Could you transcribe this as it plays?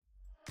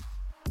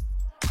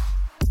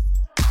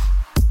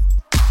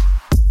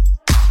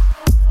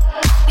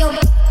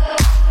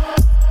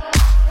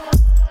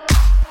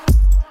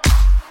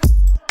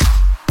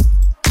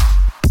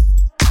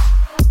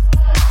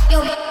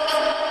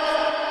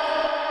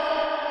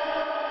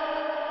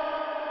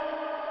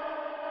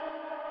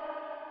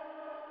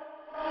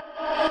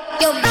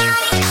Your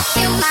body,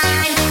 your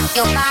mind,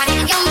 your body,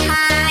 your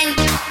mind.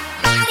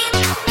 Body,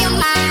 your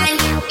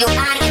mind, your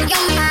body,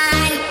 your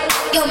mind.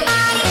 Your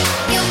body,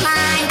 your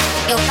mind,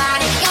 your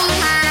body, your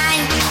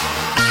mind.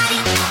 Body,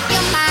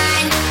 your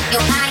mind,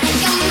 your body,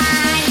 your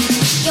mind.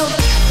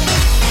 Your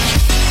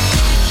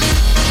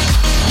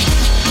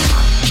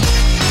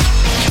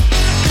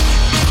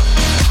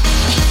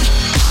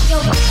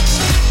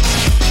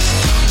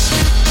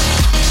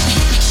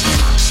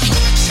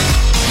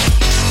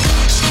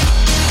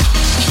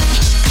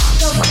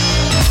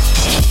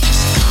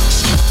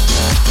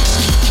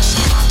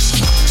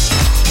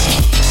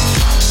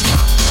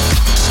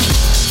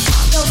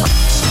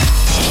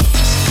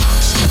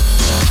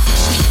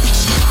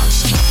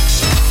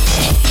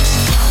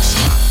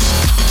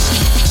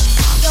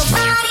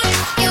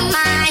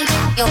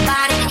your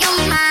body, your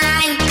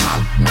mind,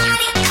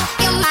 body,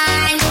 your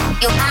mind,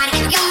 your body,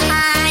 your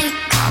mind,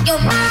 your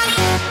body,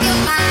 your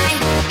mind,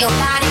 your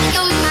body,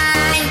 your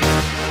mind,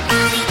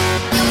 body,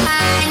 your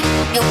mind,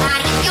 your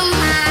body, your mind.